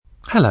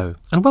Hello,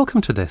 and welcome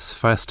to this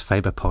first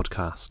Faber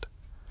podcast.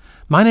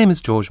 My name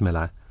is George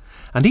Miller,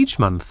 and each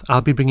month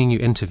I'll be bringing you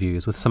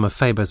interviews with some of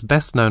Faber's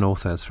best-known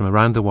authors from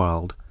around the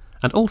world,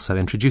 and also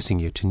introducing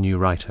you to new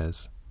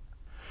writers.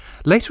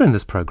 Later in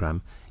this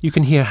programme, you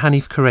can hear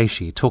Hanif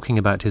Kureishi talking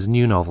about his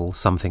new novel,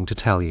 Something to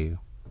Tell You.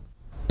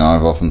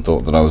 I've often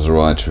thought that I was a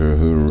writer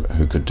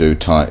who could do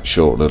tight,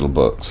 short little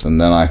books, and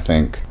then I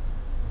think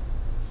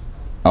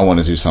I want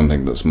to do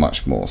something that's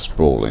much more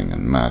sprawling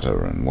and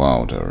madder and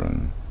wilder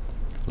and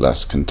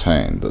less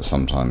contained, that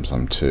sometimes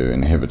I'm too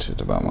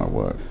inhibited about my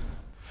work.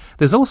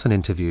 There's also an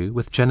interview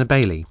with Jenna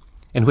Bailey,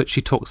 in which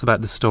she talks about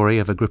the story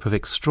of a group of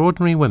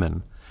extraordinary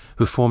women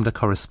who formed a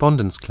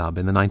correspondence club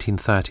in the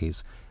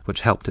 1930s,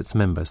 which helped its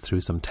members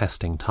through some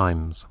testing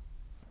times.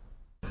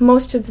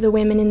 Most of the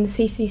women in the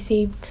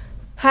CCC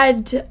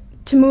had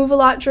to move a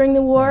lot during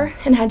the war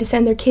and had to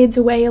send their kids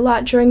away a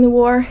lot during the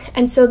war,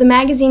 and so the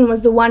magazine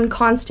was the one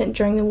constant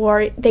during the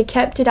war. They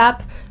kept it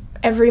up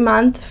every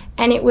month,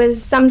 and it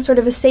was some sort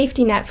of a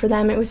safety net for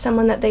them. It was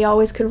someone that they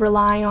always could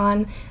rely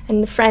on,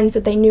 and the friends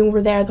that they knew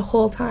were there the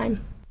whole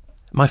time.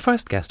 My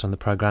first guest on the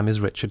programme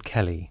is Richard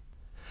Kelly.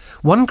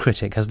 One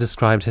critic has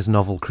described his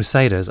novel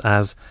Crusaders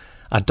as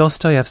a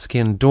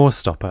Dostoevskian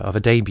doorstopper of a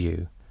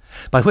debut,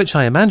 by which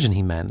I imagine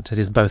he meant it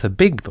is both a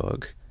big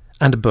book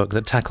and a book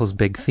that tackles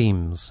big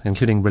themes,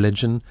 including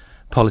religion,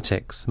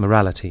 politics,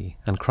 morality,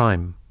 and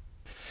crime.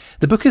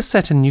 The book is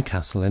set in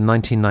Newcastle in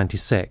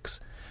 1996,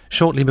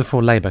 shortly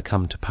before Labour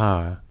come to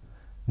power.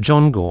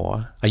 John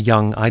Gore, a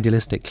young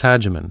idealistic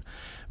clergyman,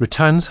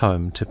 returns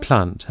home to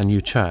plant a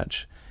new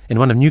church in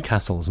one of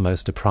Newcastle's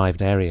most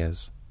deprived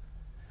areas.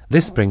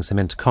 This brings him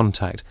into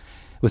contact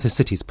with the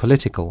city's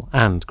political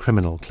and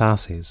criminal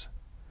classes.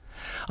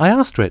 I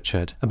asked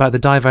Richard about the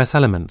diverse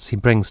elements he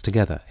brings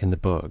together in the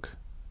book.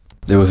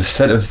 There was a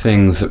set of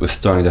things that was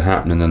starting to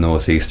happen in the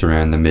Northeast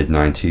around the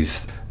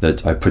mid-90s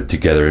that I put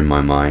together in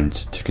my mind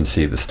to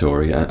conceive the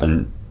story,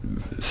 and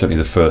certainly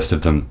the first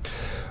of them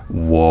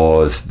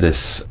was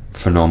this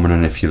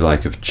phenomenon, if you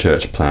like, of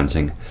church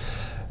planting,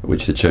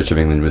 which the Church of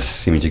England was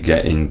seeming to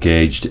get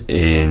engaged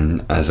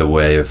in as a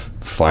way of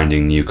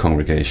finding new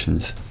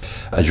congregations,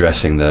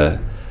 addressing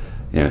the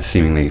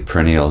seemingly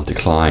perennial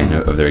decline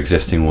of their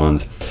existing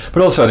ones,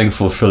 but also I think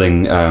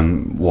fulfilling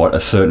what a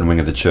certain wing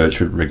of the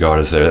church would regard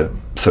as their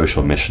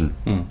social mission.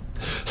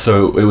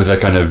 So it was a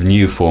kind of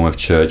new form of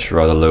church,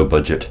 rather low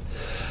budget,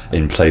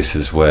 in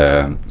places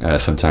where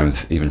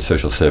sometimes even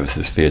social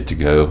services feared to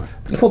go.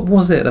 What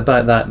was it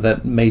about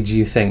that made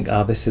you think,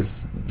 this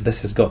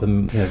has got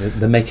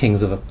the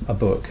makings of a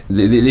book?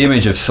 The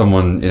image of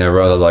someone,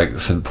 rather like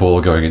St.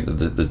 Paul going into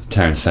the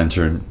town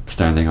centre and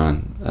standing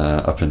on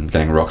up and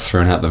getting rocks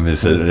thrown at them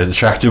is an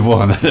attractive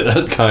one.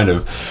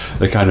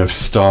 The kind of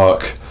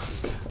stark,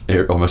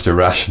 almost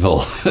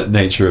irrational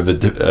nature of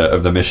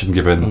the mission,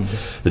 given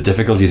the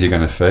difficulties you're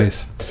going to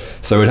face.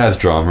 So it has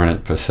drama in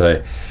it per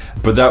se.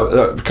 But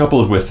that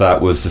coupled with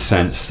that was the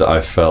sense that I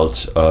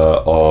felt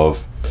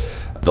of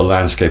the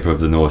landscape of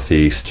the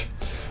Northeast,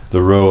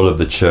 the role of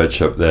the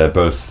church up there,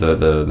 both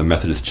the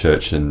Methodist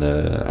Church and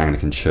the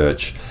Anglican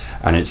Church,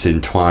 and its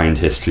entwined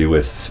history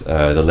with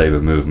the Labour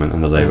movement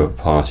and the Labour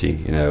Party.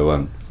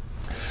 The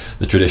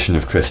tradition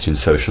of Christian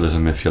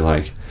socialism, if you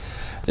like.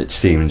 It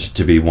seemed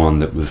to be one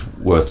that was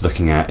worth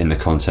looking at in the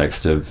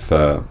context of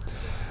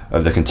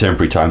the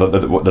contemporary time,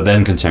 the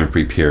then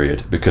contemporary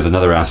period, because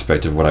another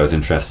aspect of what I was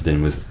interested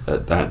in was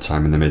at that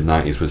time in the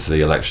mid-90s was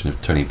the election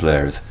of Tony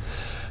Blair as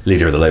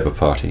leader of the Labour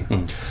Party,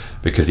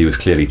 because he was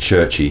clearly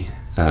churchy,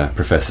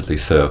 professedly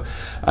so,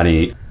 and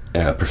he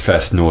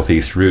professed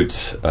northeast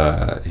roots.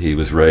 He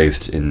was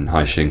raised in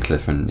High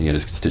Shincliffe, and he had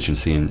his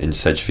constituency in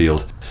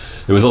Sedgefield.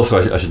 There was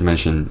also, I should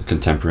mention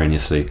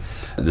contemporaneously,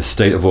 the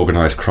state of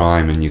organised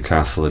crime in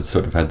Newcastle had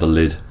sort of had the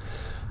lid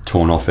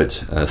torn off it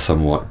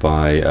somewhat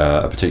by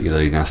a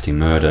particularly nasty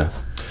murder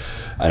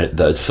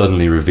that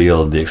suddenly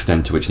revealed the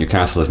extent to which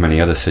Newcastle, as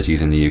many other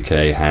cities in the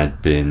UK,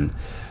 had been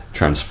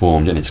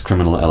transformed in its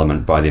criminal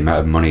element by the amount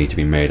of money to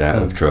be made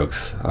out of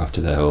drugs after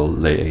the whole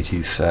late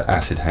 80s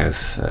acid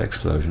house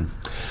explosion.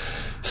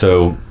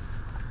 So,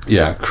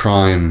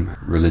 crime,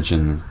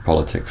 religion,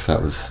 politics,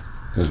 those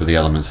were the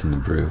elements in the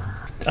brew.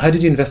 How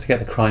did you investigate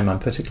the crime? I'm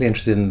particularly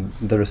interested in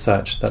the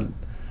research that...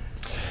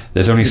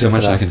 There's only so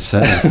much I can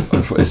say,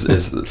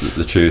 is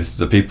the truth.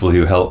 The people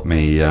who helped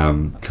me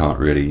can't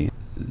really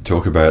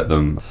talk about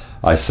them.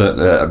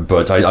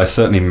 But I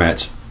certainly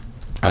met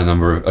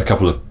a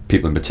couple of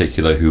people in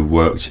particular who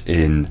worked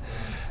in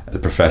the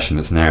profession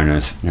that's now known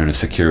as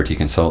security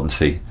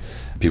consultancy.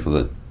 People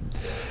that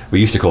we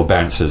used to call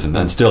bouncers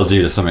and still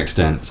do to some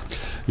extent,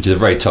 which is a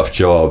very tough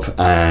job,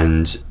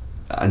 and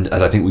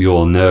as I think we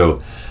all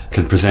know,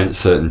 can present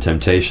certain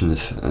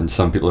temptations, and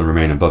some people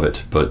remain above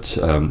it. But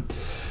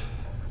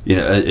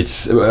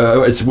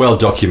it's well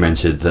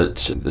documented that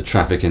the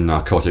traffic in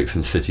narcotics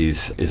in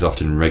cities is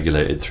often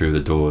regulated through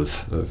the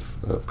doors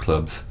of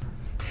clubs.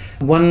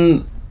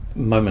 One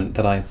moment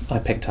that I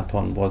picked up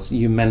on was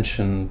you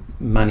mentioned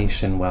Manny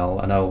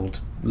Shinwell, an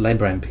old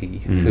Labour MP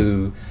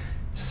who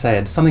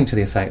said something to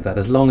the effect that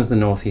as long as the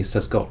Northeast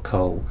has got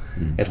coal,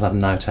 it'll have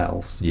nought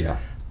else. Yeah.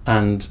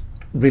 And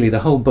really the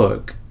whole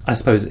book, I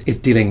suppose, is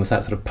dealing with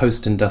that sort of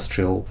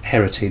post-industrial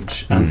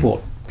heritage and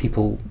what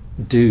people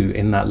do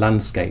in that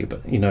landscape,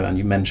 and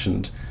you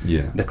mentioned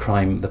the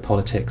crime, the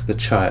politics, the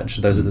church.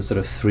 Those are the sort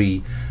of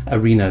three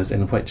arenas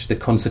in which the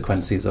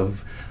consequences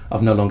of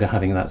no longer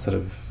having that sort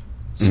of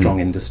strong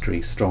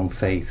industry, strong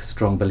faith,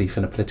 strong belief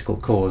in a political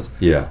cause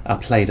are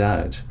played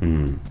out.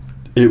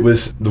 It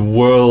was the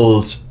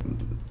world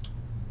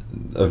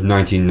of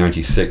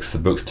 1996, the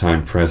book's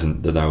time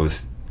present, that I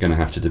was going to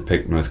have to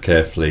depict most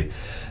carefully.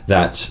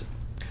 That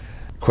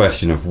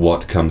question of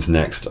what comes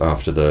next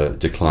after the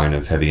decline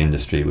of heavy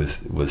industry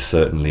was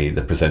certainly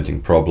the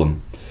presenting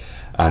problem,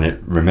 and it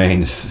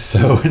remains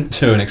so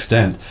to an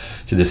extent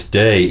to this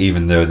day,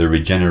 even though the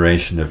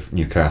regeneration of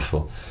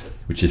Newcastle,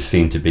 which is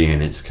seen to be in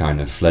its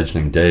kind of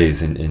fledgling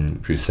days in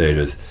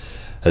Crusaders,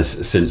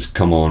 has since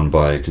come on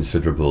by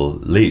considerable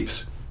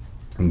leaps.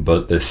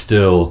 But there's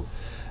still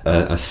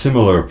a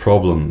similar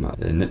problem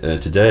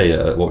today,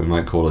 what we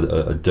might call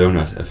a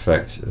donut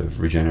effect of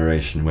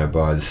regeneration,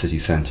 whereby the city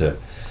centre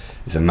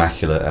is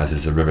immaculate, as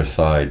is the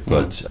riverside,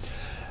 but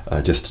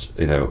just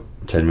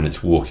 10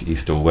 minutes walk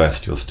east or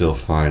west, you'll still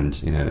find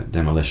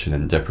demolition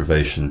and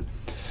deprivation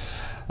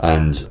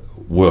and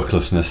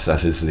worklessness,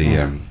 as is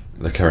the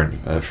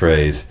current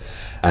phrase,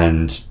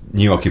 and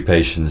new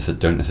occupations that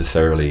don't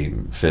necessarily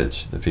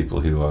fit the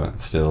people who are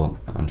still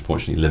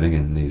unfortunately living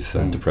in these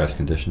depressed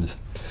conditions.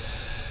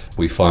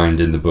 We find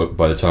in the book,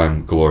 by the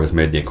time Gore has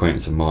made the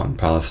acquaintance of Martin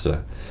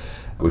Pallister,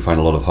 we find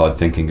a lot of hard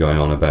thinking going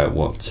on about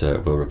what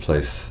will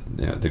replace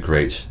the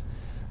great,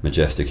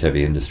 majestic,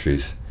 heavy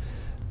industries.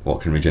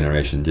 What can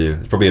regeneration do?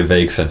 There's probably a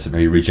vague sense that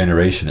maybe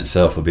regeneration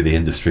itself will be the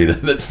industry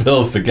that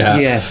fills the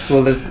gap. Yes,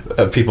 well, there's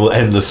people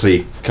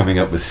endlessly coming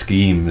up with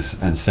schemes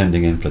and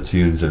sending in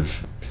platoons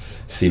of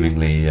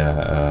seemingly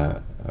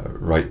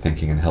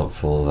right-thinking and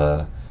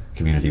helpful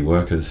community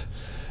workers.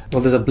 Well,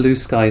 there's a Blue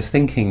Skies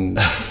Thinking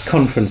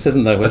conference,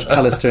 isn't there, which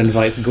Pallister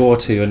invites Gore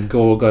to, and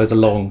Gore goes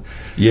along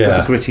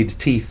with gritted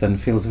teeth and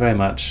feels very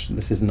much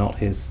this is not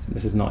his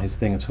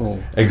thing at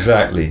all.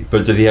 Exactly,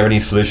 but does he have any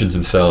solutions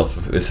himself?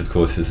 This, of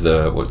course, is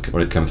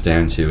what it comes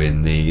down to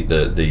in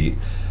the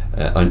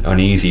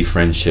uneasy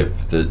friendship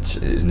that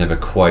is never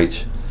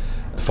quite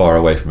far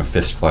away from a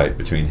fist fight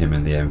between him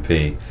and the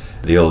MP.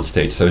 The old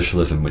state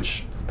socialism,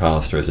 which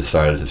Pallister has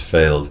decided has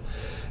failed,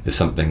 is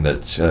something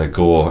that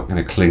Gore kind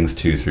of clings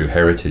to through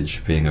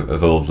heritage, being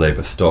of old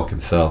Labour stock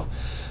himself.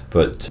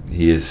 But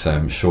he is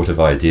short of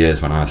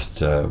ideas when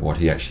asked what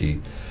he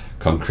actually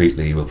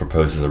concretely will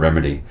propose as a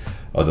remedy,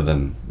 other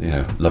than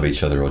love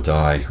each other or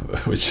die,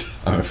 which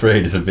I'm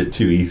afraid is a bit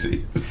too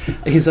easy.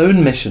 His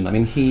own mission, I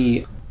mean,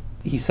 he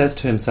says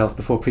to himself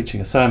before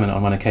preaching a sermon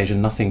on one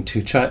occasion, "Nothing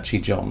too churchy,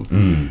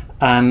 John."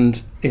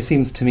 And it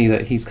seems to me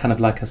that he's kind of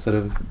like a sort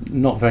of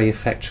not very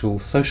effectual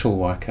social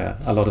worker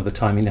a lot of the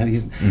time. In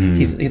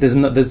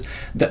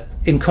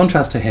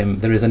contrast to him,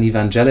 there is an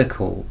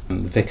evangelical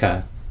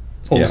vicar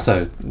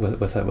also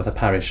with a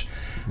parish,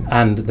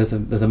 and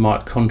there's a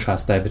marked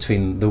contrast there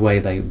between the way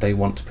they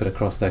want to put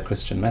across their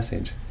Christian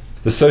message.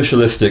 The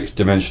socialistic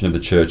dimension of the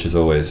church has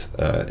always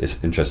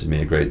interested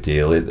me a great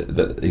deal.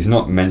 He's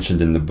not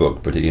mentioned in the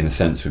book, but he, in a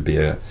sense, would be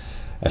a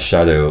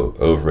shadow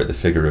over it. The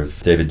figure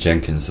of David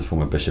Jenkins, the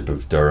former Bishop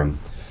of Durham,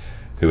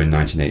 who in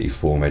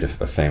 1984 made a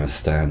famous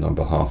stand on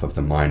behalf of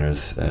the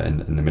miners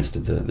in the midst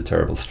of the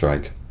terrible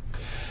strike.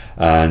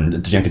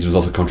 And Jenkins was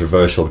also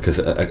controversial because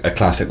a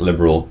classic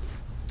liberal,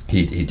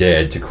 he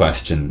dared to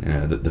question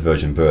the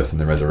virgin birth and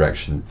the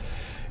resurrection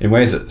in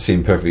ways that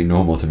seemed perfectly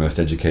normal to most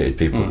educated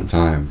people at the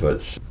time,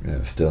 but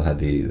still had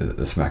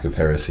the smack of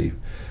heresy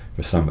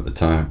for some at the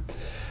time.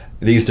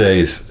 These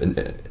days,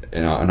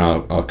 in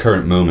our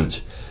current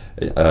moment,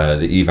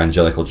 the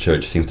evangelical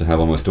church seems to have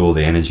almost all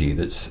the energy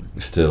that's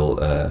still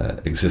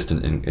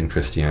existent in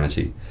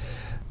Christianity.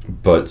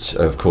 But,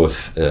 of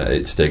course,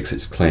 it stakes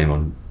its claim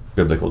on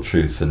biblical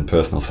truth and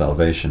personal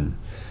salvation,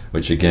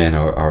 which, again,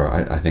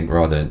 are I think,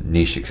 rather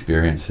niche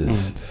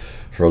experiences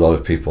for a lot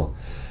of people.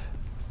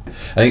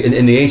 I think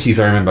in the 80s,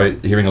 I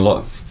remember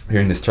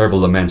hearing this terrible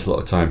lament a lot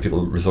of time,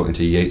 people resorting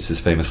to Yeats's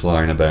famous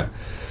line about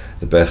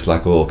the best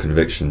lack all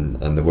conviction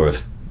and the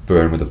worst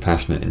burn with a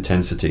passionate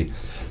intensity.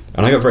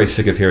 And I got very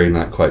sick of hearing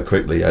that quite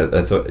quickly.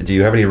 I thought, do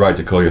you have any right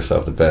to call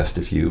yourself the best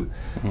if you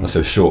are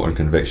so short on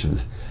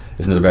convictions?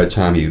 Isn't it about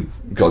time you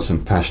got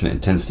some passionate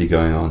intensity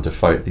going on to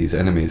fight these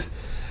enemies?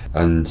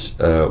 And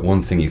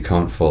one thing you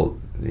can't fault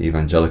the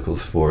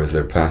evangelicals for is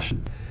their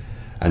passion.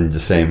 And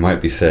the same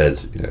might be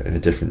said in a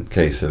different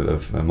case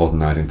of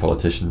modernising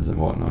politicians and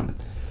whatnot.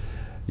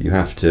 You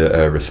have to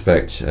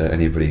respect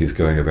anybody who's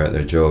going about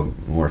their job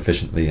more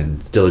efficiently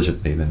and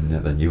diligently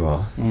than you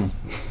are.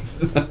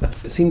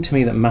 It seemed to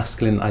me that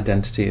masculine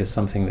identity is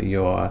something that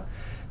you're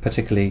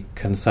particularly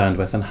concerned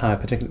with, and how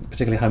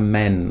particularly how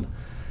men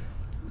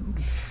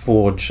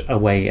forge a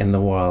way in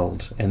the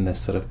world in this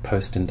sort of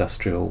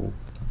post-industrial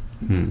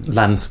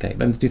landscape.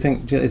 And do you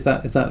think, is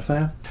that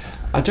fair?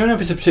 I don't know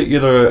if it's a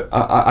particular...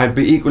 I'd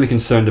be equally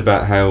concerned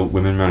about how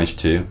women manage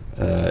to,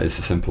 is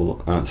a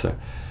simple answer.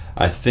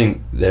 I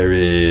think there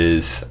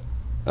is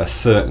a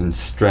certain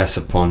stress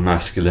upon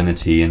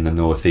masculinity in the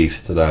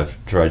Northeast that I've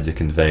tried to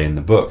convey in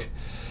the book.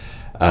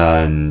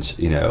 And,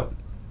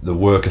 the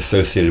work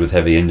associated with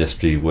heavy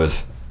industry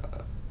was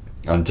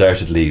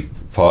undoubtedly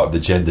part of the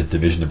gendered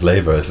division of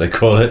labour, as they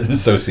call it in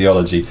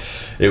sociology.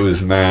 It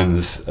was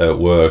man's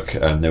work,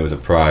 and there was a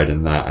pride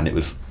in that, and it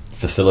was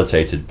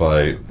facilitated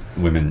by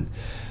women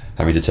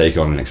having to take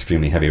on an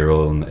extremely heavy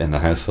role in the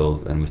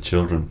household and with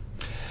children.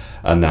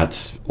 And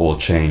that's all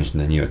changed in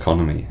the new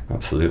economy,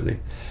 absolutely.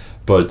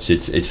 But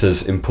it's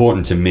as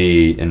important to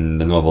me in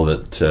the novel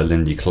that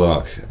Lindy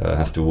Clark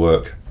has to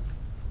work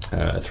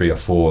 3 or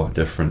 4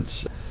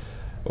 different,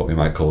 what we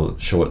might call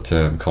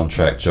short-term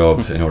contract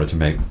jobs in order to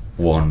make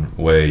one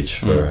wage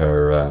for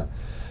her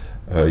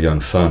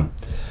young son,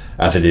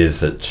 as it is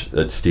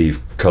that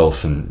Steve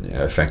Coulson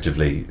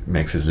effectively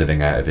makes his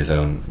living out of his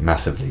own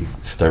massively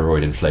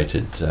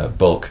steroid-inflated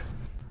bulk.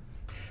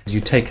 You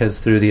take us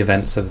through the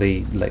events of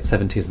the late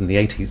 70s and the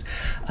 80s,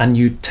 and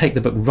you take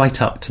the book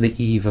right up to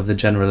the eve of the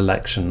general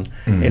election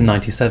in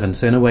 97.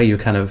 So in a way, you're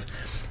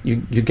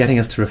getting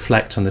us to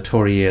reflect on the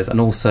Tory years,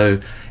 and also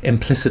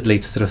implicitly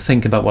to sort of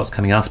think about what's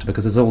coming after,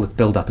 because there's all this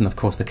build-up, and of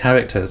course the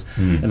characters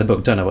in the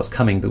book don't know what's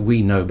coming, but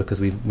we know because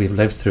we've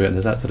lived through it, and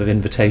there's that sort of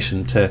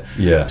invitation to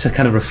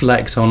kind of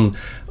reflect on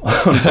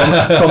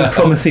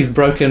promises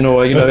broken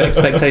or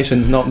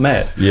expectations not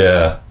met.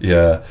 Yeah.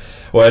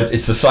 Well,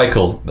 it's a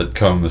cycle that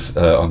comes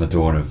on the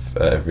dawn of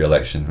every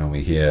election when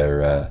we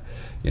hear,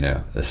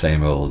 the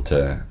same old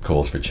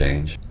calls for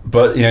change.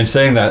 But, in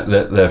saying that,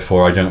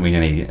 therefore, I don't mean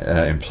any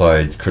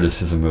implied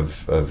criticism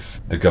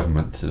of the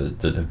government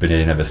that have been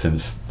in ever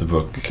since the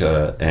book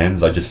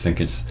ends. I just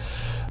think it's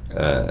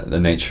the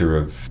nature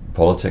of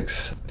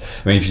politics.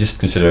 I mean, if you just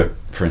consider,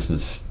 for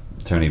instance,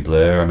 Tony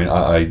Blair, I mean,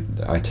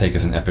 I take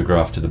as an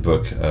epigraph to the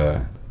book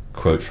a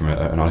quote from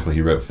an article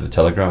he wrote for The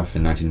Telegraph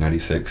in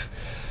 1996,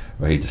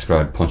 where he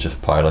described Pontius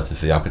Pilate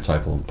as the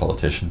archetypal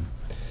politician.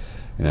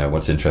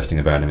 What's interesting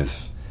about him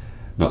is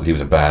not that he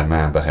was a bad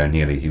man, but how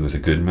nearly he was a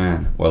good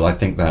man. Well, I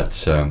think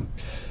that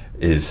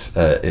is,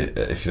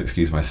 if you'll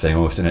excuse my saying,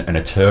 almost an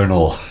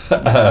eternal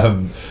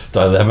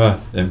dilemma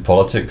in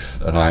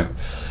politics. And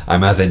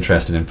I'm as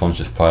interested in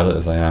Pontius Pilate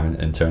as I am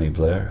in Tony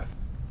Blair.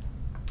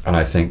 And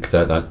I think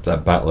that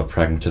battle of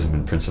pragmatism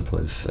and principle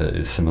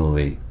is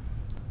similarly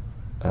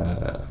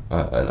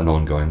an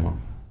ongoing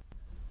one.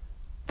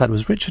 That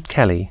was Richard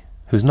Kelly,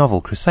 whose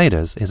novel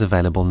Crusaders is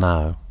available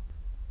now.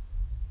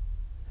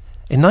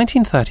 In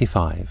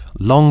 1935,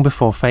 long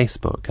before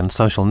Facebook and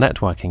social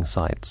networking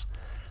sites,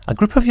 a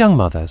group of young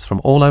mothers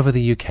from all over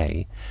the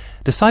UK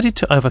decided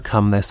to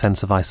overcome their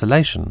sense of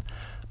isolation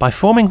by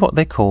forming what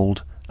they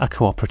called a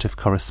Cooperative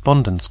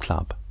Correspondence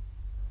Club.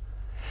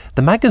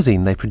 The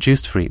magazine they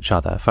produced for each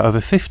other for over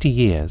 50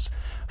 years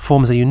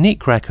forms a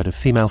unique record of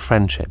female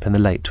friendship in the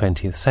late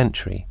 20th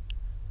century.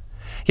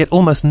 Yet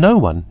almost no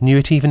one knew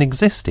it even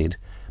existed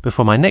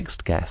before my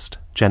next guest,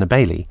 Jenna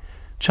Bailey,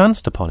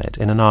 chanced upon it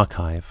in an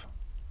archive.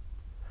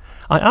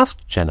 I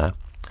asked Jenna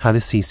how the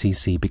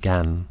CCC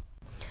began.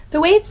 The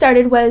way it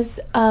started was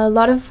a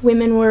lot of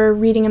women were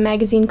reading a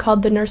magazine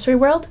called The Nursery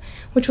World,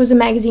 which was a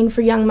magazine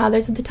for young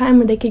mothers at the time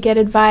where they could get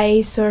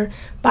advice or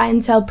buy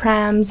and sell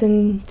prams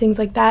and things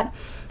like that.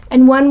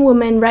 And one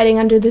woman, writing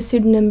under the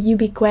pseudonym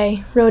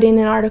Ubique, wrote in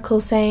an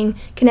article saying,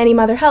 "Can any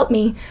mother help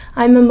me?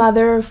 I'm a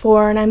mother of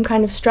 4 and I'm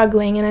kind of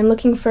struggling and I'm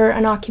looking for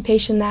an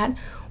occupation that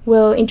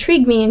will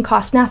intrigue me and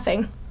cost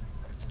nothing."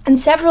 And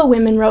several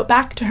women wrote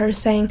back to her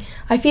saying,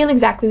 "I feel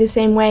exactly the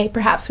same way,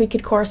 perhaps we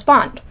could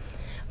correspond."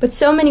 But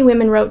so many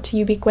women wrote to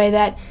Ubique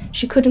that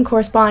she couldn't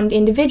correspond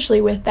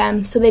individually with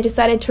them, so they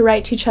decided to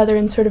write to each other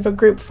in sort of a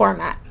group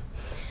format.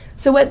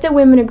 So what the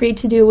women agreed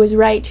to do was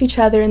write to each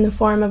other in the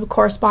form of a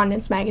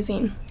correspondence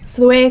magazine.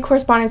 So the way a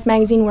correspondence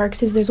magazine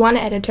works is there's one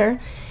editor,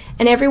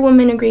 and every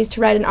woman agrees to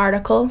write an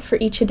article for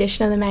each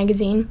edition of the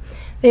magazine.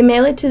 They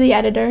mail it to the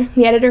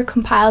editor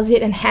compiles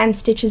it and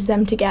hand-stitches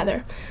them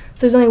together.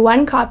 So there's only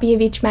one copy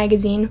of each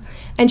magazine,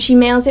 and she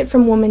mails it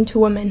from woman to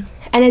woman.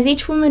 And as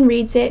each woman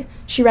reads it,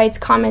 she writes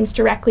comments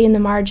directly in the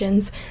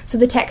margins, so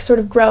the text sort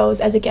of grows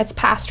as it gets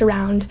passed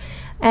around.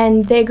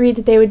 And they agreed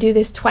that they would do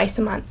this twice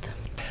a month.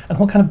 And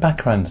what kind of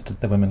backgrounds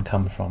did the women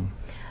come from?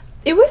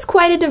 It was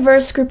quite a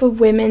diverse group of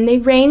women. They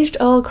ranged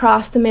all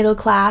across the middle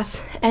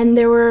class, and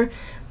there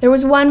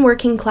was one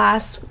working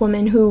class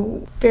woman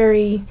who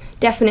very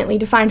definitely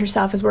defined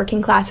herself as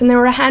working class, and there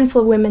were a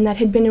handful of women that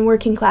had been in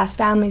working class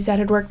families that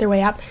had worked their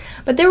way up.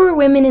 But there were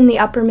women in the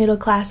upper middle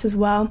class as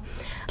well.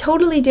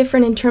 Totally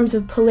different in terms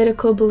of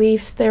political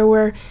beliefs. There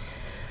were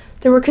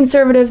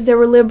conservatives, there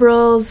were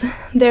liberals,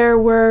 there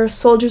were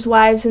soldiers'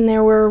 wives, and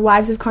there were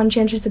wives of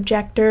conscientious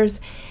objectors.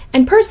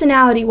 And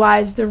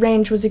personality-wise, the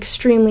range was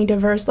extremely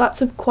diverse.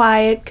 Lots of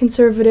quiet,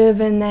 conservative,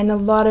 and then a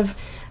lot of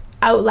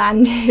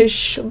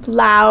outlandish,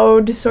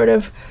 loud, sort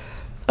of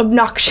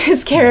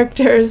obnoxious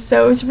characters.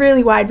 So it was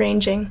really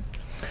wide-ranging.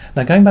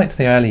 Now, going back to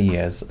the early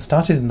years,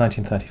 started in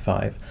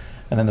 1935,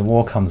 and then the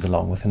war comes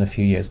along within a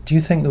few years. Do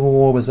you think the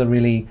war was a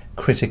really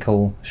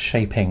critical,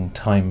 shaping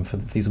time for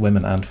these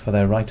women and for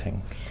their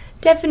writing?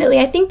 Definitely.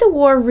 I think the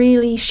war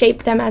really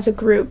shaped them as a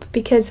group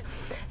because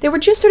they were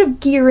just sort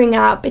of gearing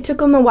up. It took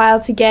them a while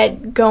to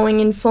get going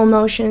in full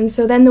motion,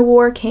 so then the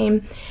war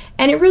came.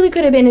 And it really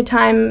could have been a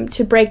time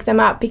to break them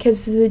up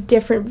because of the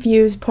different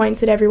points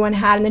that everyone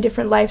had and the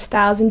different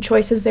lifestyles and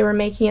choices they were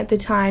making at the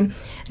time.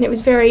 And it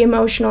was very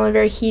emotional and a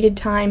very heated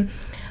time.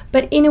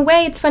 But in a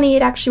way, it's funny,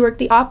 it actually worked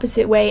the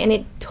opposite way, and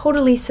it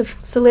totally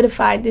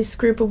solidified this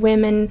group of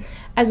women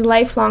as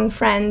lifelong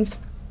friends,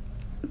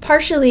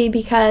 partially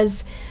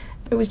because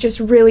it was just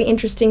really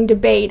interesting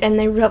debate, and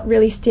they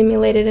really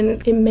stimulated,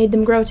 and it made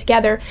them grow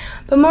together.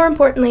 But more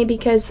importantly,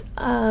 because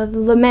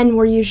the men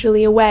were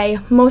usually away,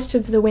 most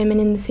of the women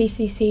in the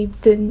CCC,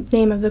 the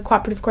name of the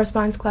Cooperative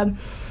Correspondence Club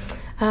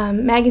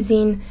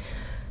magazine,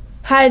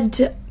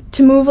 had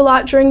to move a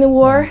lot during the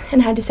war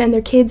and had to send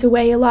their kids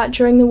away a lot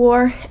during the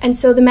war. And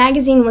so the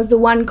magazine was the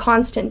one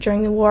constant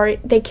during the war.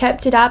 They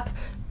kept it up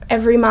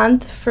every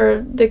month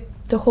for the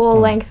whole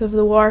length of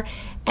the war,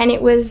 and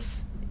it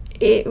was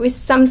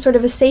some sort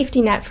of a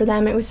safety net for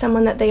them. It was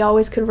someone that they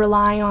always could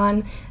rely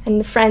on, and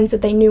the friends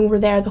that they knew were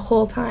there the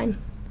whole time.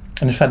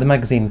 And in fact, the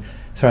magazine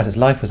throughout its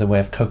life was a way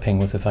of coping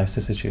with the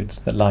vicissitudes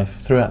that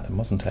life threw at them,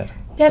 wasn't it?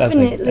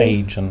 Definitely. As they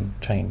age and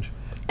change.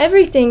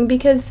 Everything,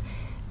 because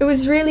it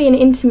was really an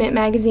intimate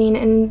magazine,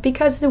 and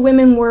because the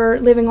women were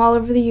living all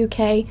over the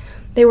UK,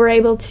 they were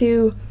able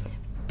to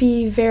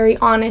be very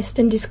honest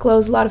and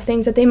disclose a lot of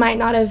things that they might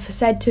not have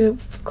said to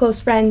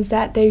close friends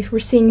that they were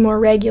seeing more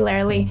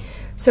regularly.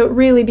 So it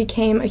really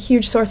became a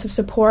huge source of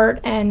support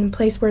and a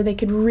place where they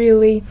could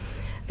really,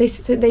 they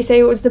say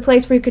it was the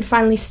place where you could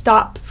finally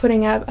stop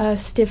putting up a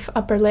stiff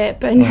upper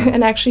lip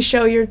and actually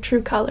show your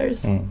true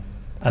colours.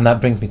 And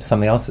that brings me to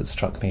something else that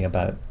struck me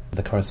about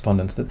the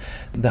correspondence, that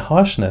the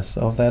harshness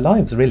of their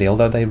lives, really,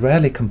 although they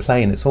rarely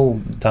complain, it's all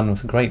done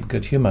with great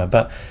good humour,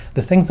 but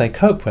the things they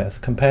cope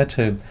with compared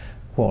to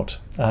what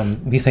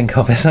we think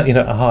of as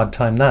a hard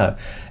time now,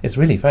 it's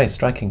really very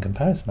striking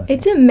comparison, I think.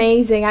 It's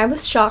amazing. I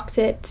was shocked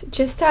at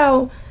just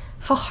how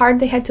hard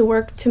they had to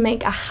work to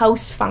make a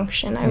house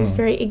function. I was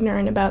very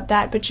ignorant about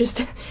that, but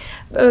just,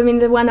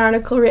 the one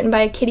article written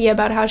by a kiddie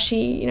about how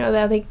she,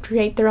 that they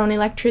create their own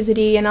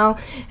electricity and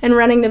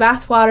running the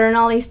bathwater and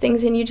all these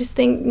things, and you just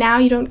think now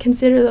you don't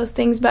consider those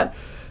things, but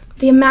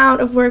the amount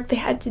of work they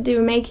had to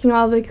do making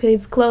all the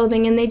kids'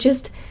 clothing, and they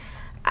just,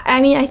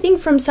 I think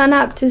from sun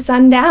up to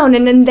sundown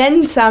and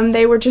then some,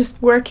 they were just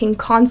working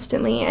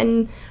constantly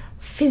and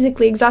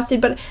physically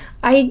exhausted, but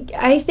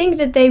I think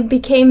that they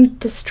became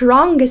the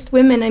strongest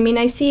women.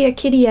 I see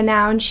Akidia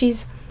now, and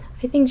she's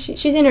in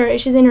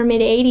her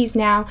mid 80s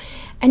now,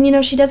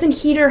 and she doesn't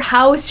heat her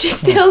house.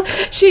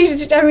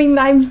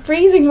 I'm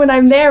freezing when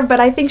I'm there,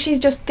 but I think she's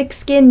just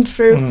thick-skinned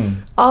through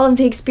all of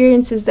the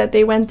experiences that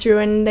they went through,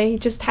 and they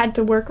just had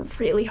to work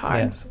really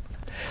hard. Yes.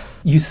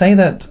 You say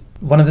that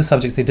one of the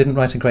subjects they didn't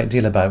write a great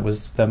deal about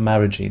was their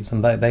marriages,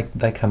 and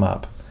they come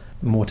up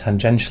more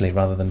tangentially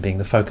rather than being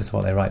the focus of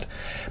what they write.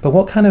 But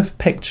what kind of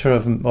picture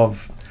of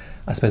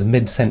I suppose,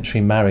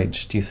 mid-century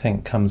marriage do you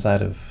think comes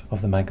out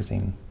of the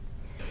magazine?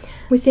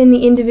 Within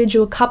the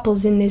individual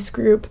couples in this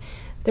group,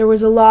 there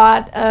was a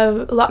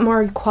lot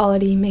more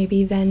equality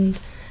maybe than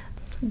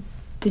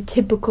the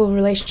typical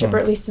relationship, or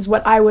at least is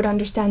what I would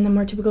understand the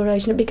more typical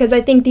relationship, because I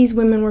think these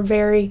women were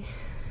very,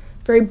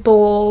 very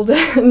bold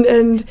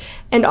and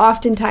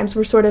oftentimes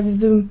were sort of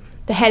the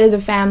head of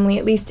the family,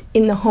 at least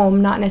in the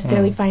home, not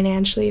necessarily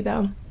financially,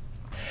 though.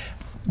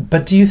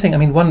 But do you think,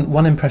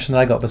 one impression that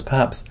I got was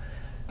perhaps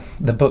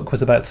the book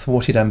was about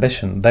thwarted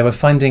ambition. They were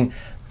finding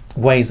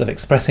ways of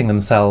expressing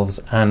themselves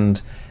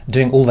and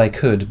doing all they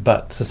could,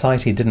 but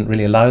society didn't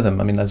really allow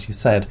them. As you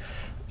said,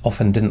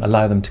 often didn't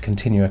allow them to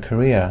continue a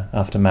career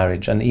after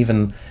marriage, and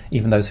even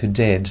those who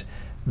did,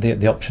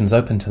 the options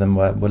open to them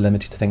were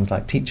limited to things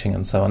like teaching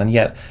and so on, and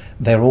yet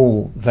they're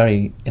all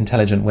very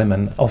intelligent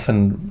women,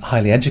 often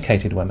highly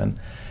educated women.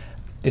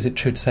 Is it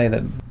true to say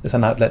that there's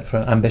an outlet for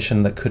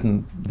ambition that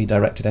couldn't be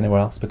directed anywhere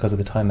else because of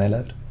the time they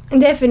lived?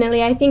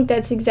 Definitely, I think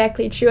that's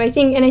exactly true. I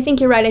think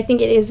you're right. I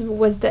think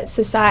was that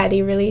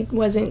society really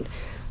wasn't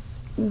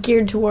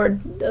geared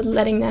toward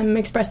letting them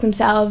express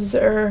themselves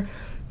or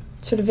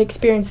sort of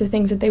experience the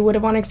things that they would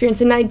have wanted to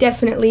experience. And I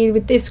definitely,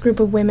 with this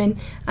group of women,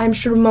 I'm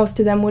sure most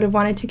of them would have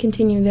wanted to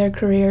continue their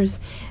careers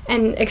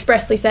and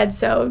expressly said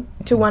so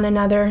to one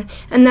another.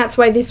 And that's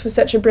why this was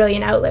such a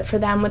brilliant outlet for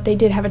them. What they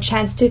did have a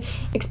chance to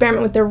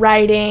experiment with their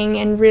writing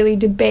and really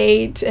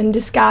debate and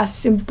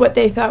discuss what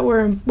they thought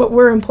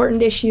were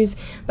important issues,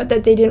 but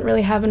that they didn't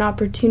really have an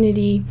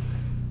opportunity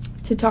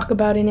to talk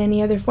about in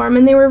any other form.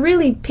 And they were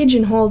really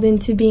pigeonholed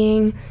into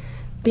being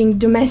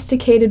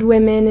domesticated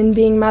women and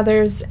being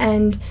mothers,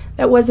 and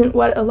that wasn't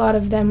what a lot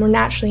of them were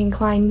naturally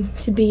inclined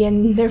to be,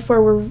 and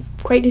therefore were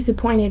quite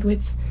disappointed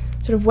with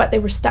sort of what they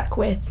were stuck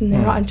with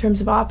in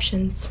terms of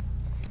options.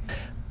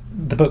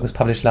 The book was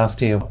published last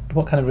year.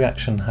 What kind of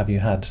reaction have you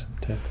had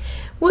to it?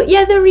 Well,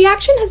 yeah, the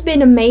reaction has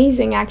been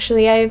amazing,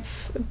 actually.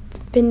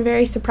 been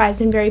very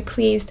surprised and very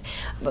pleased.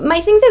 But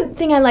the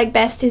thing I like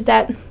best is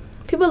that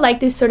people like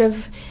this sort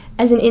of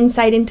as an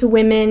insight into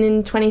women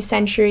in the 20th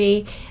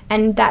century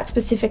and that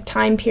specific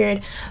time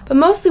period. But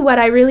mostly what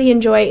I really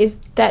enjoy is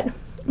that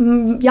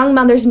young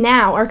mothers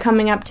now are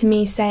coming up to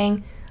me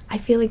saying, I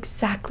feel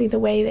exactly the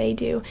way they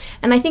do.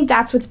 And I think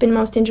that's what's been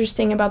most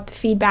interesting about the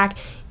feedback,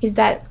 is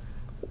that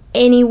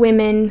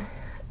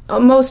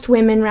most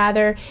women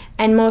rather,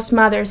 and most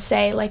mothers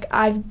say, like,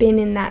 I've been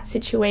in that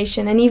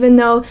situation. And even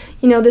though,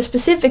 the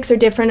specifics are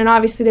different, and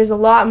obviously there's a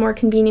lot more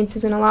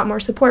conveniences and a lot more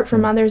support for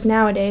mothers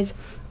nowadays,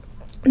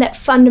 that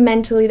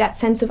fundamentally that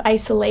sense of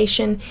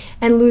isolation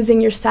and losing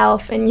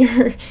yourself and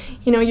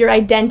your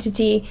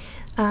identity,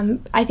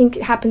 I think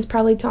it happens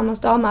probably to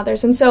almost all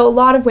mothers. And so a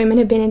lot of women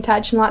have been in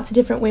touch, and lots of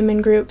different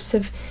women groups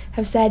have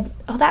said,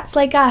 oh, that's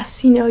like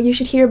us, you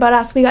should hear about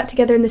us. We got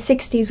together in the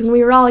 60s when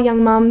we were all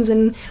young mums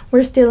and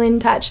we're still in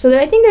touch. So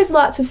I think there's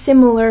lots of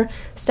similar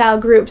style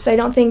groups. I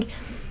don't think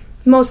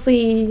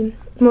mostly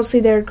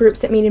they're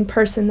groups that meet in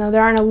person, though.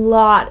 There aren't a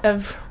lot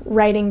of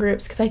writing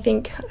groups, because I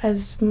think,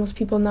 as most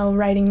people know,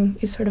 writing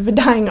is sort of a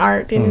dying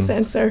art in a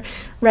sense, or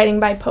writing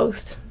by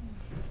post.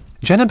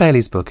 Jenna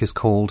Bailey's book is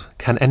called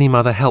Can Any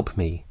Mother Help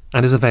Me?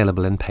 And is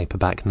available in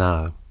paperback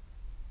now.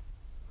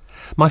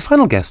 My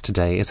final guest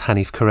today is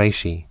Hanif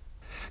Kureishi.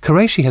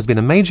 Kureishi has been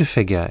a major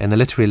figure in the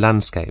literary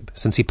landscape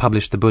since he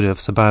published The Buddha of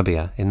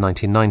Suburbia in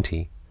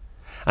 1990,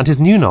 and his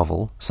new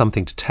novel,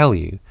 Something to Tell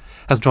You,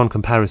 has drawn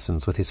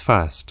comparisons with his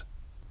first.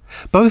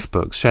 Both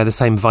books share the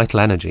same vital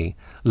energy,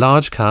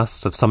 large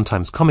casts of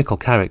sometimes comical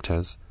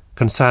characters,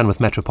 concern with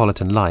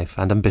metropolitan life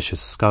and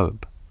ambitious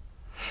scope.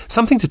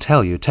 Something to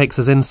Tell You takes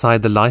us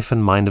inside the life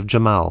and mind of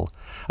Jamal,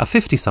 a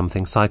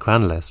 50-something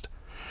psychoanalyst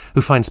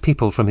who finds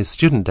people from his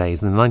student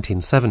days in the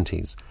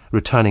 1970s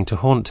returning to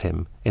haunt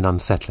him in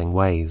unsettling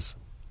ways.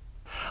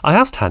 I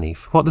asked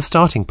Hanif what the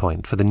starting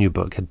point for the new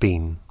book had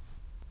been.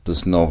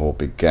 This novel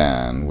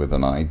began with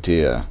an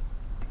idea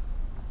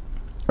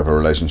of a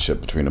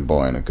relationship between a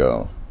boy and a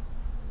girl.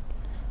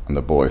 And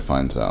the boy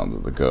finds out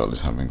that the girl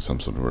is having some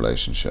sort of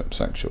relationship,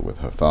 sexual, with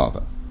her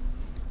father.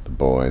 The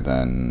boy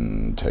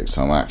then takes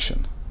some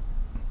action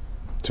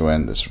to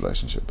end this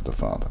relationship with the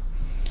father.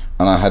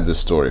 And I had this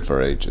story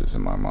for ages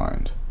in my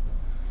mind,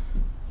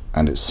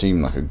 and it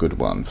seemed like a good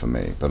one for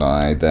me, but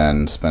I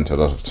then spent a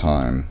lot of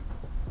time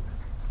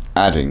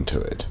adding to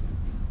it.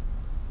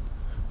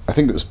 I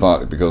think it was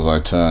partly because I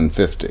turned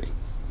 50,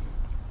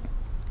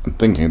 and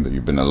thinking that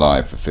you've been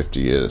alive for 50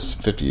 years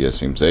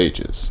seems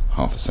ages,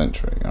 half a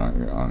century,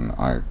 and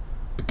I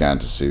began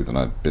to see that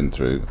I'd been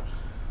through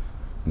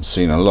and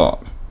seen a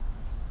lot.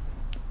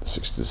 The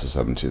 60s,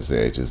 the 70s,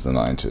 the 80s, the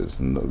 90s,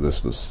 and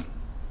this was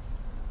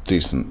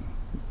decent,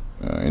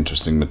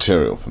 interesting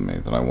material for me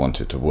that I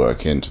wanted to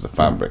work into the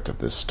fabric of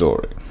this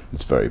story,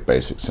 this very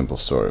basic, simple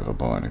story of a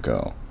boy and a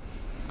girl.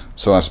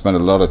 So I spent a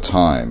lot of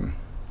time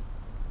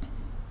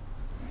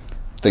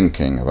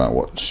thinking about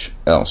what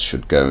else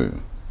should go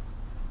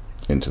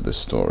into this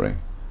story,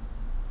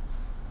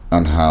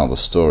 and how the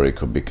story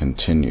could be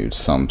continued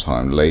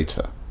sometime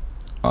later,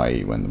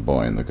 i.e. when the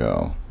boy and the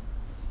girl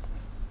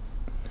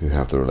who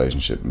have the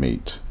relationship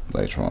meet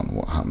later on,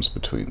 what happens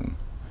between them.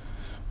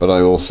 But I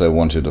also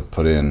wanted to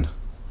put in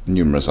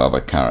numerous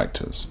other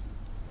characters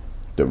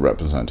that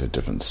represented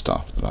different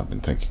stuff that I've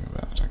been thinking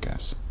about, I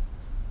guess.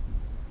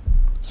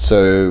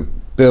 So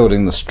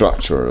building the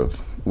structure of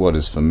what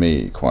is for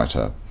me quite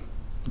a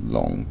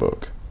long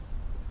book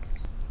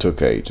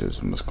took ages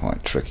and was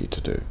quite tricky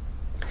to do.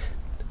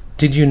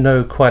 Did you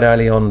know quite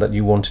early on that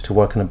you wanted to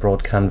work on a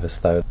broad canvas,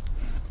 though?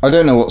 I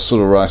don't know what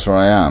sort of writer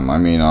I am. I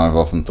mean, I've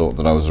often thought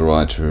that I was a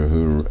writer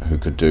who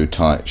could do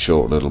tight,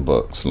 short little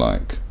books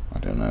like, I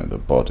don't know, The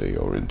Body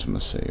or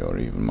Intimacy or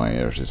even My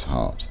Ear at His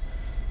Heart.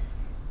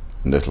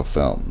 And little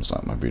films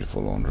like My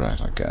Beautiful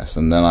Laundrette, I guess.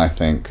 And then I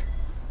think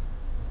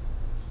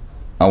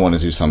I want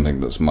to do something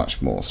that's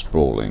much more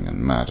sprawling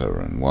and madder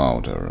and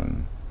wilder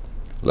and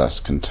less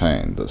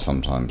contained, that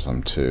sometimes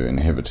I'm too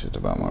inhibited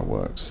about my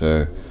work.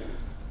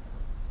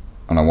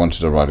 And I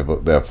wanted to write a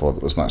book, therefore,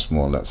 that was much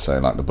more, let's say,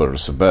 like The Buddha of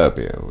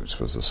Suburbia, which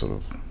was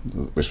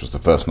the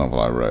first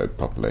novel I wrote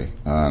properly,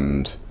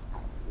 and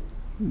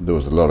there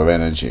was a lot of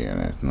energy in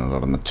it and a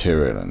lot of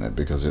material in it,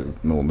 because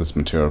all this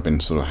material had been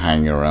sort of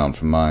hanging around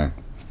from my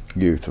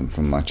youth and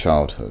from my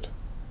childhood.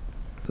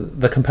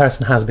 The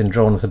comparison has been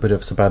drawn with The Buddha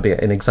of Suburbia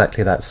in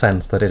exactly that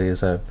sense, that it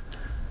is a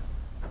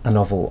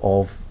novel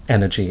of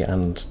energy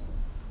and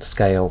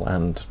scale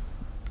and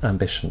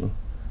ambition.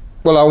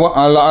 Well,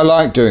 I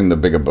like doing the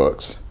bigger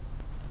books,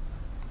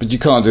 but you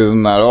can't do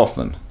them that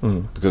often,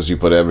 because you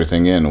put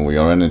everything in, all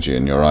your energy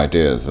and your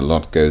ideas, a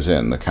lot goes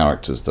in. The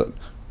characters that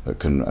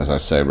can, as I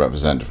say,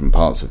 represent different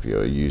parts of you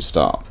are used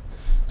up.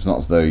 It's not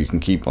as though you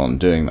can keep on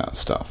doing that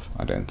stuff,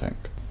 I don't think.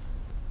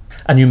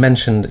 And you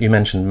mentioned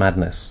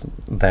madness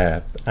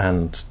there,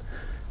 and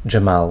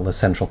Jamal, the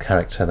central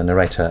character, the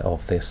narrator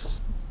of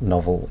this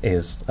novel,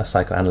 is a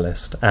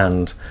psychoanalyst,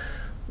 and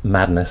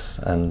madness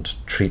and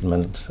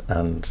treatment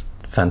and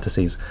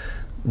fantasies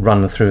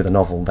run through the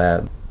novel.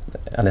 They're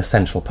an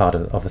essential part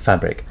of the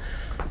fabric.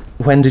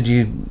 When did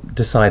you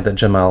decide that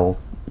Jamal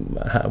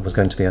was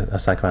going to be a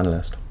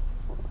psychoanalyst?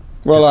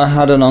 Well, I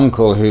had an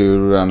uncle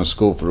who ran a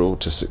school for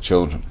autistic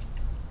children.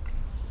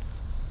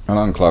 An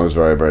uncle I was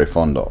very, very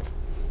fond of,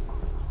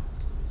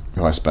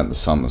 who I spent the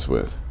summers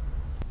with.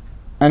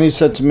 And he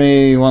said to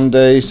me one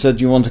day, he said,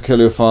 "You want to kill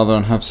your father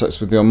and have sex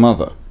with your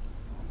mother?"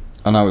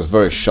 And I was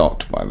very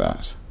shocked by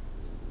that.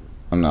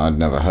 And I'd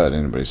never heard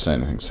anybody say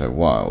anything so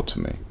wild to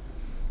me.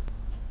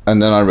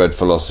 And then I read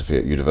philosophy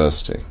at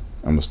university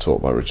and was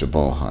taught by Richard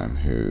Bolheim,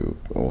 who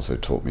also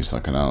taught me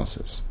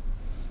psychoanalysis.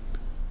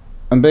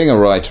 And being a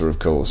writer, of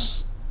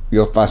course,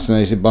 you're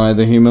fascinated by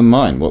the human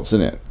mind, what's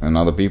in it, and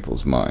other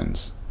people's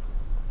minds.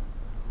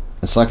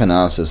 And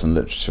psychoanalysis and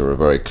literature are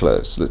very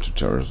close.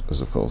 Literature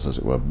is, of course, as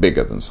it were,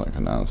 bigger than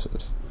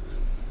psychoanalysis.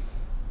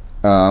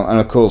 And,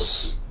 of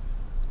course,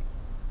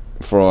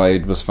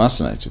 Freud was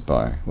fascinated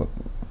by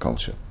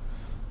culture.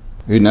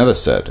 He never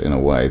said, in a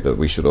way, that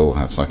we should all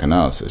have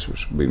psychoanalysis,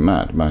 which would be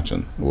mad.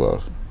 Imagine a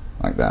world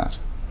like that.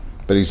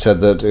 But he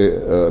said that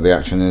the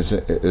action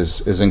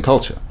is in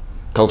culture.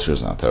 Culture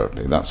is our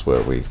therapy. That's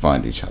where we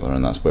find each other,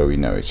 and that's where we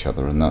know each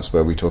other, and that's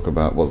where we talk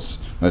about what's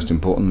most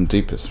important and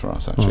deepest for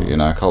us, actually, in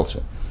our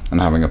culture,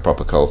 and having a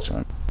proper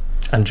culture.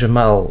 And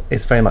Jamal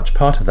is very much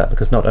part of that,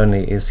 because not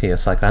only is he a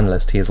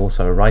psychoanalyst, he is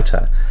also a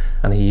writer,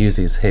 and he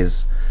uses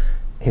his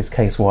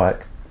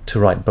casework to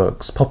write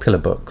books, popular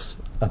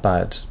books,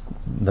 about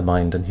the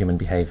mind and human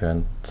behaviour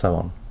and so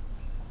on.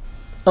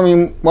 I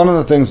mean, one of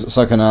the things that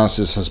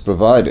psychoanalysis has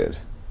provided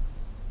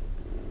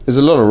is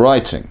a lot of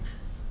writing.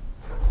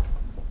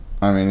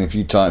 I mean, if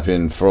you type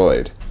in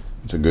Freud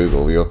into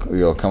Google,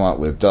 you'll come up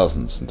with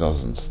dozens and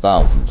dozens,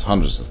 thousands,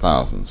 hundreds of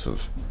thousands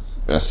of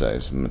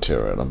essays and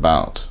material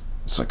about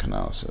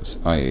psychoanalysis,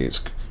 i.e.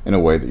 it's in a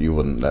way that you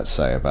wouldn't, let's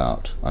say,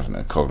 about, I don't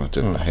know,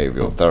 cognitive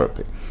behavioural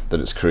therapy, that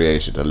it's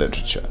created a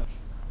literature.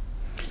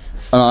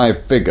 And I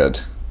figured,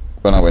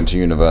 when I went to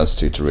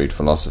university to read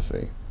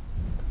philosophy,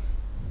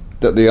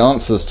 that the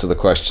answers to the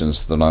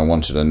questions that I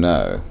wanted to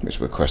know, which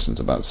were questions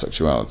about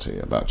sexuality,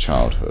 about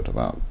childhood,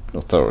 about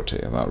authority,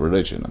 about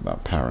religion,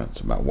 about parents,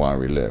 about why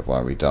we live,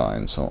 why we die,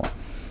 and so on,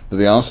 that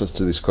the answers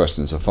to these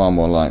questions are far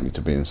more likely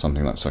to be in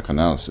something like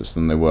psychoanalysis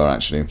than they were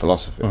actually in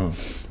philosophy,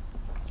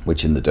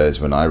 which in the days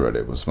when I read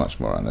it was much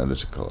more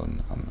analytical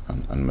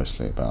and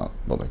mostly about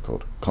what they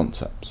called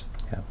concepts.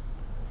 Yeah.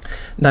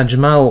 Now,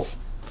 Jamal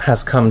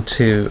has come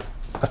to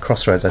a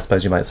crossroads, I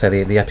suppose you might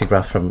say. The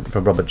epigraph from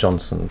Robert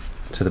Johnson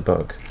to the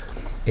book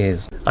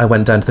is, "I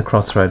went down to the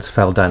crossroads,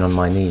 fell down on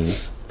my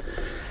knees."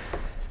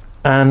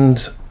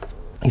 And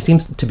he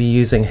seems to be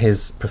using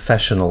his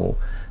professional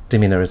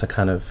demeanour as a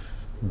kind of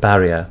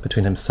barrier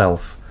between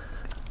himself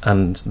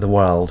and the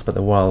world, but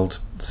the world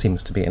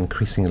seems to be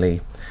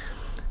increasingly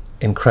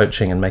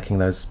encroaching and making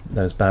those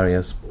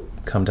barriers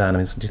come down. I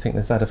mean, so do you think,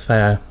 is that a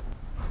fair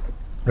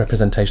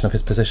representation of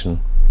his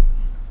position?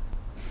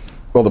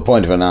 Well, the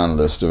point of an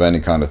analyst, of any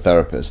kind of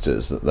therapist,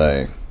 is that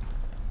they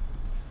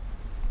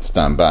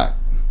stand back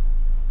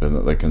and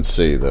that they can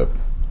see the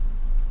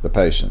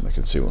patient, they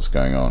can see what's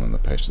going on in the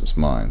patient's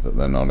mind, that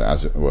they're not,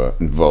 as it were,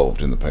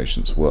 involved in the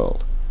patient's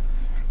world.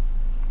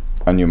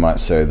 And you might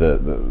say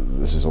that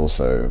this is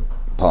also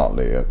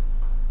partly a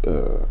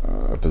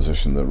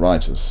position that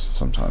writers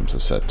sometimes are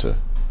said to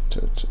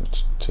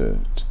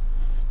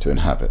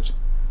inhabit,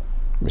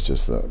 which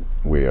is that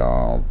we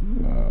are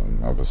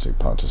obviously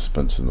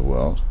participants in the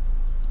world,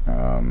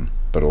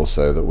 but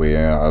also that we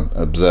are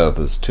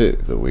observers too,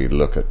 that we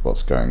look at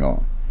what's going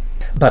on.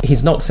 But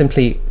he's not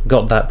simply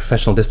got that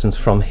professional distance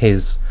from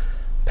his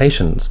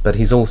patients, but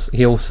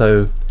he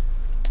also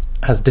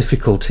has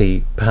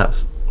difficulty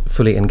perhaps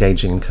fully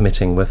engaging and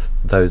committing with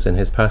those in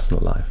his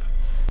personal life.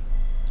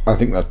 I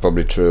think that's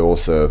probably true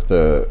also of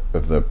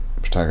the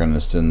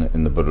protagonist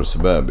in the Buddha of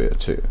Suburbia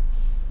too,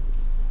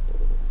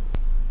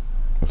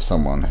 of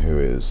someone who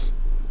is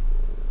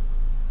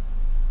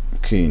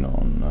keen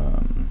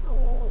on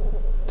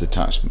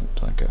detachment,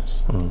 I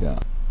guess. Yeah.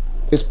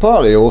 It's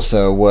partly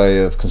also a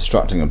way of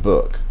constructing a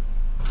book.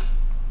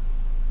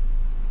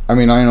 I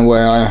mean, in a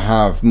way, I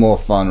have more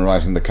fun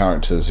writing the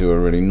characters who are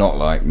really not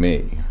like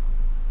me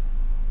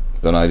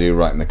than I do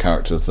writing the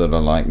characters that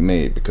are like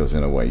me, because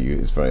in a way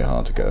it's very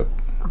hard to get a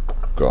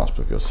grasp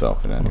of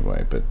yourself in any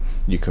way, but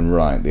you can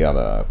write the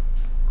other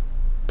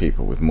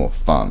people with more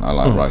fun. I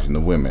like writing the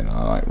women,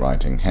 I like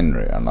writing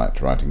Henry, I like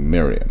writing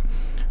Miriam,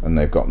 and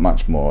they've got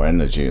much more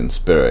energy and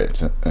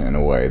spirit in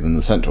a way than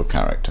the central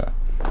character.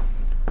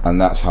 And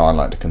that's how I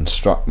like to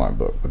construct my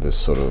book, with this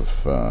sort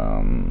of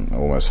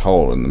almost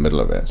hole in the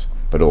middle of it,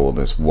 but all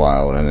this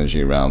wild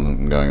energy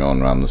going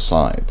on around the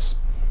sides.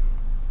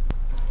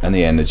 And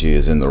the energy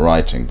is in the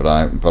writing, but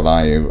I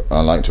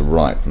like to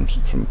write from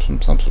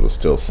some sort of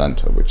still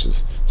centre, which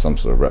is some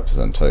sort of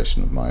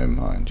representation of my own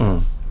mind.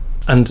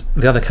 And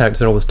the other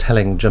characters are always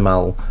telling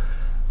Jamal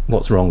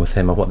what's wrong with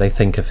him or what they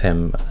think of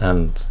him,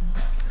 and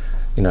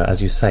you know,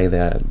 as you say,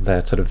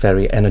 they're sort of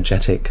very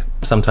energetic,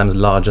 sometimes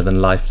larger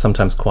than life,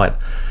 sometimes quite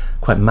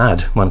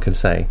mad, one could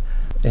say,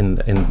 in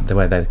the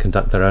way they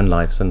conduct their own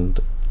lives, and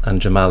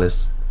Jamal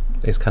is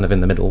kind of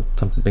in the middle,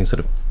 being sort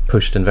of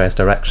pushed in various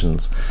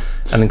directions,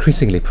 and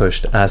increasingly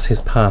pushed as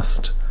his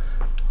past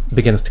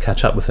begins to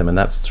catch up with him, and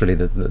that's really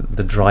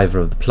the driver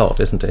of the plot,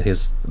 isn't it?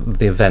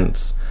 The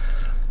events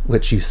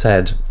which you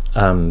said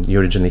you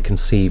originally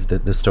conceived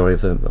the story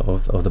of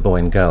the boy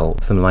and girl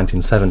from the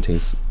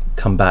 1970s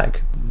come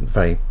back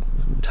very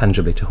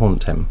tangibly to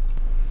haunt him.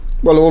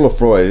 Well, all of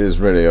Freud is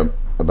really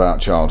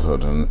about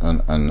childhood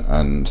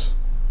and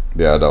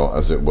the adult,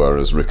 as it were,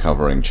 as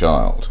recovering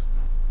child.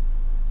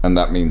 And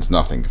that means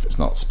nothing if it's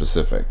not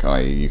specific,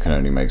 i.e. you can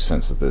only make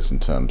sense of this in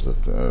terms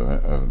of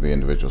the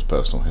individual's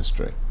personal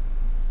history.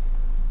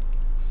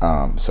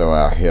 So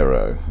our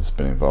hero has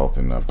been involved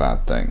in a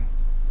bad thing,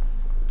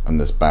 and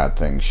this bad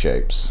thing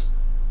shapes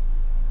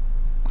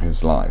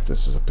his life.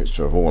 This is a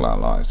picture of all our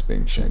lives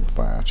being shaped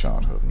by our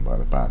childhood and by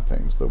the bad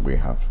things that we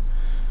have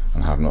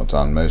and have not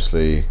done,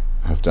 mostly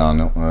have done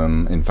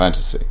in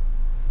fantasy.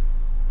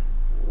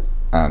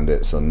 And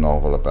it's a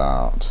novel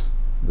about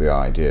the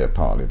idea,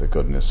 partly that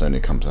goodness only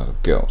comes out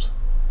of guilt,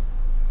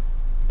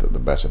 that the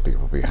better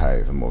people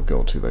behave, the more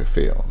guilty they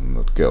feel, and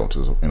that guilt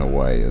is, in a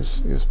way,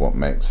 is what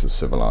makes us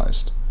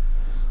civilized,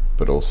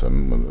 but also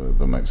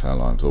that makes our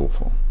lives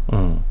awful.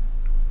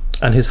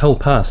 And his whole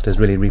past is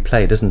really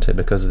replayed, isn't it,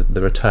 because of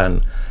the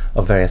return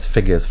of various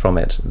figures from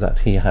it that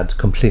he had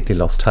completely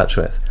lost touch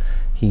with.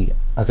 He,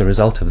 as a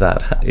result of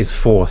that, is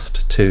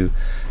forced to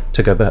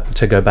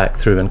go back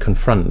through and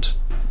confront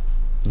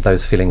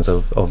those feelings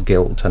of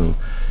guilt and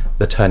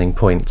the turning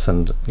points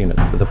and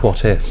the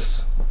what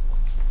ifs.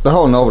 The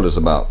whole novel is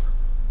about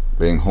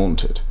being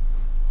haunted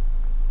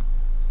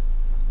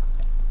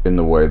in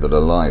the way that a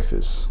life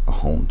is a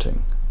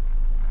haunting,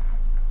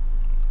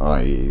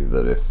 i.e.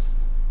 that if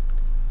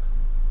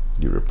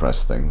you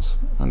repress things,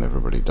 and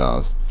everybody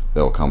does,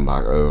 they'll come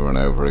back over and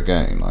over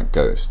again like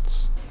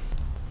ghosts.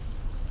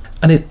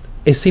 And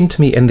it seemed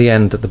to me in the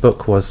end that the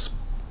book was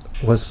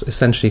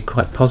essentially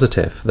quite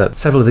positive, that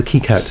several of the key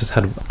characters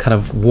had kind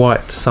of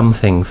worked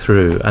something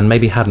through and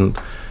maybe hadn't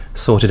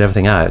sorted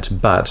everything out,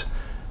 but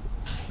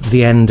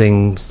the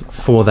endings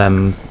for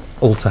them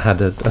also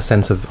had a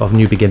sense of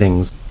new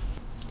beginnings.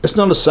 It's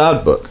not a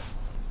sad book.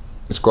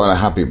 It's quite a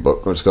happy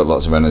book, but it's got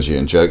lots of energy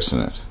and jokes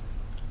in it.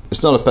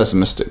 It's not a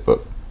pessimistic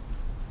book.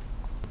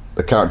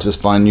 The characters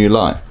find new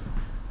life.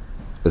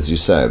 As you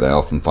say, they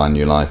often find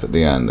new life at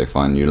the end. They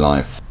find new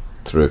life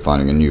through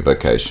finding a new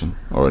vocation,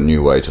 or a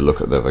new way to look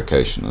at their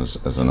vocation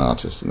as an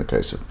artist, in the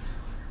case of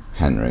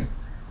Henry.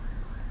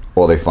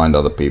 Or they find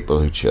other people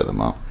who cheer them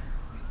up.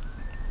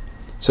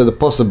 So the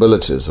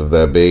possibilities of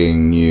there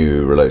being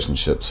new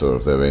relationships or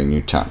of there being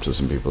new chapters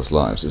in people's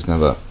lives is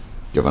never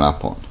given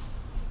up on.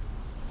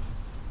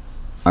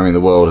 I mean,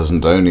 the world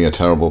isn't only a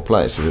terrible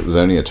place. If it was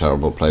only a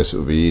terrible place, it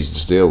would be easy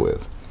to deal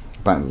with.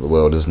 The fact that the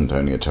world isn't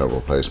only a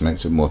terrible place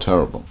makes it more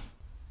terrible.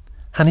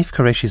 Hanif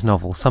Kureishi's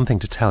novel, Something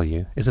to Tell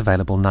You, is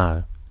available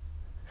now.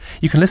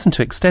 You can listen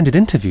to extended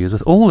interviews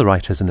with all the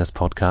writers in this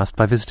podcast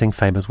by visiting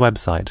Faber's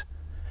website.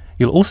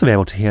 You'll also be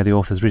able to hear the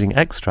authors reading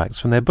extracts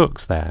from their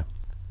books there.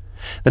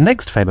 The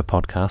next Faber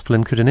podcast will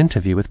include an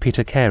interview with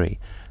Peter Carey,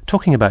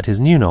 talking about his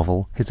new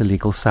novel, His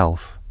Illegal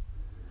Self.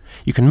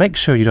 You can make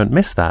sure you don't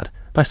miss that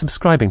by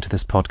subscribing to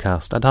this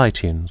podcast at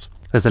iTunes.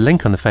 There's a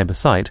link on the Faber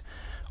site,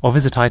 or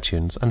visit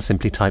iTunes and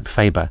simply type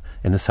Faber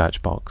in the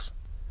search box.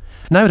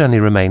 Now it only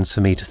remains for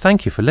me to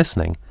thank you for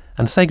listening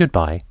and say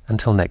goodbye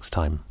until next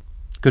time.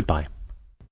 Goodbye.